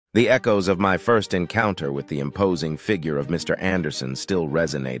The echoes of my first encounter with the imposing figure of Mr. Anderson still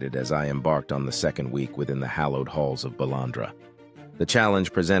resonated as I embarked on the second week within the hallowed halls of Balandra. The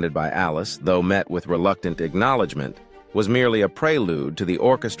challenge presented by Alice, though met with reluctant acknowledgement, was merely a prelude to the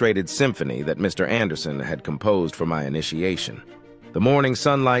orchestrated symphony that Mr. Anderson had composed for my initiation. The morning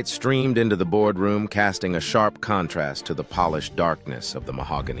sunlight streamed into the boardroom, casting a sharp contrast to the polished darkness of the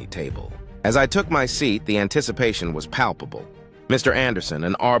mahogany table. As I took my seat, the anticipation was palpable. Mr. Anderson,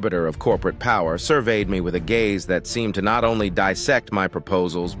 an arbiter of corporate power, surveyed me with a gaze that seemed to not only dissect my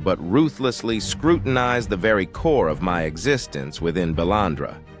proposals, but ruthlessly scrutinize the very core of my existence within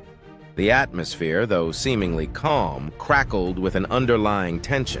Balandra. The atmosphere, though seemingly calm, crackled with an underlying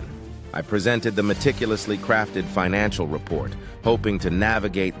tension. I presented the meticulously crafted financial report, hoping to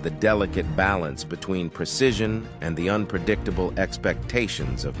navigate the delicate balance between precision and the unpredictable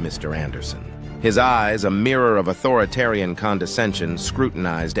expectations of Mr. Anderson. His eyes, a mirror of authoritarian condescension,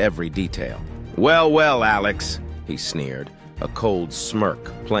 scrutinized every detail. "Well, well, Alex," he sneered, a cold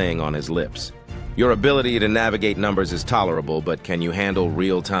smirk playing on his lips. "Your ability to navigate numbers is tolerable, but can you handle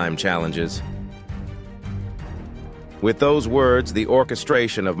real-time challenges?" With those words, the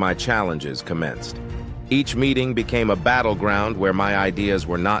orchestration of my challenges commenced. Each meeting became a battleground where my ideas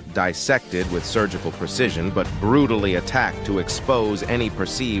were not dissected with surgical precision, but brutally attacked to expose any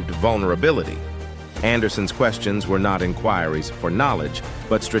perceived vulnerability. Anderson's questions were not inquiries for knowledge,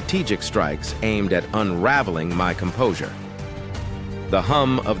 but strategic strikes aimed at unraveling my composure. The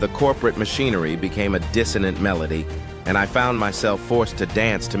hum of the corporate machinery became a dissonant melody, and I found myself forced to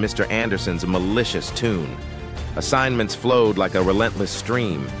dance to Mr. Anderson's malicious tune. Assignments flowed like a relentless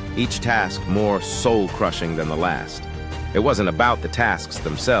stream, each task more soul-crushing than the last. It wasn't about the tasks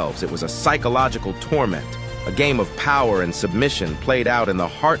themselves, it was a psychological torment, a game of power and submission played out in the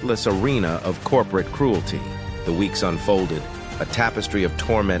heartless arena of corporate cruelty. The weeks unfolded, a tapestry of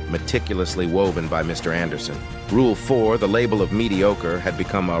torment meticulously woven by Mr. Anderson. Rule 4, the label of mediocre, had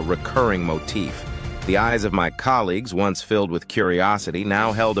become a recurring motif. The eyes of my colleagues, once filled with curiosity,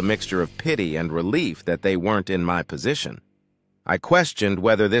 now held a mixture of pity and relief that they weren't in my position. I questioned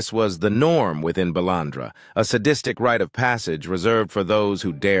whether this was the norm within Balandra, a sadistic rite of passage reserved for those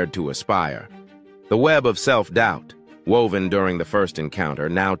who dared to aspire. The web of self-doubt, woven during the first encounter,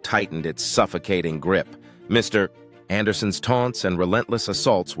 now tightened its suffocating grip. Mr. Anderson's taunts and relentless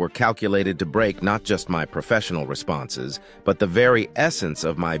assaults were calculated to break not just my professional responses, but the very essence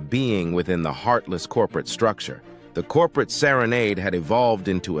of my being within the heartless corporate structure. The corporate serenade had evolved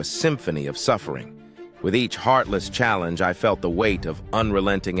into a symphony of suffering. With each heartless challenge, I felt the weight of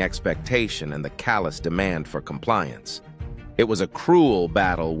unrelenting expectation and the callous demand for compliance. It was a cruel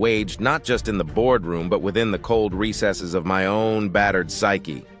battle waged not just in the boardroom, but within the cold recesses of my own battered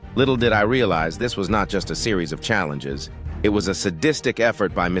psyche. Little did I realize this was not just a series of challenges. It was a sadistic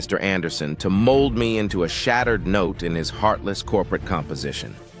effort by Mr. Anderson to mold me into a shattered note in his heartless corporate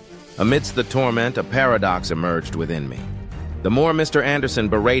composition. Amidst the torment, a paradox emerged within me. The more Mr. Anderson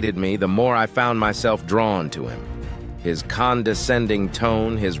berated me, the more I found myself drawn to him. His condescending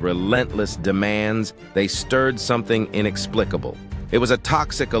tone, his relentless demands, they stirred something inexplicable. It was a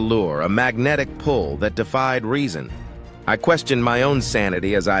toxic allure, a magnetic pull that defied reason. I questioned my own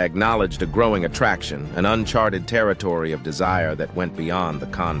sanity as I acknowledged a growing attraction, an uncharted territory of desire that went beyond the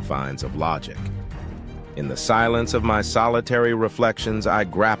confines of logic. In the silence of my solitary reflections, I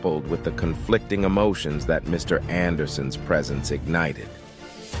grappled with the conflicting emotions that Mr. Anderson's presence ignited.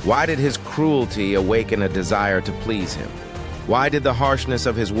 Why did his cruelty awaken a desire to please him? Why did the harshness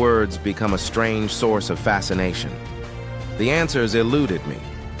of his words become a strange source of fascination? The answers eluded me,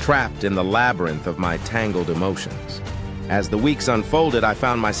 trapped in the labyrinth of my tangled emotions. As the weeks unfolded, I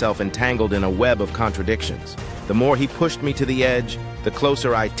found myself entangled in a web of contradictions. The more he pushed me to the edge, the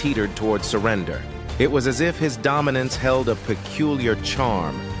closer I teetered toward surrender. It was as if his dominance held a peculiar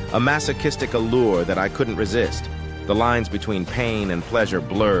charm, a masochistic allure that I couldn't resist. The lines between pain and pleasure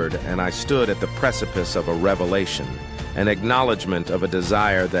blurred, and I stood at the precipice of a revelation, an acknowledgement of a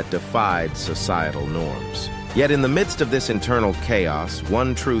desire that defied societal norms. Yet in the midst of this internal chaos,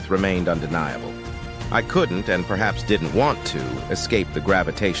 one truth remained undeniable. I couldn't, and perhaps didn't want to, escape the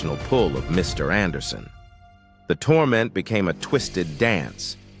gravitational pull of Mr. Anderson. The torment became a twisted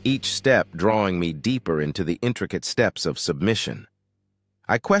dance, each step drawing me deeper into the intricate steps of submission.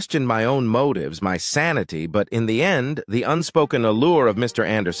 I questioned my own motives, my sanity, but in the end, the unspoken allure of Mr.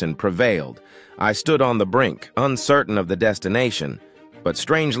 Anderson prevailed. I stood on the brink, uncertain of the destination, but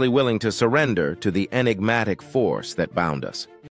strangely willing to surrender to the enigmatic force that bound us.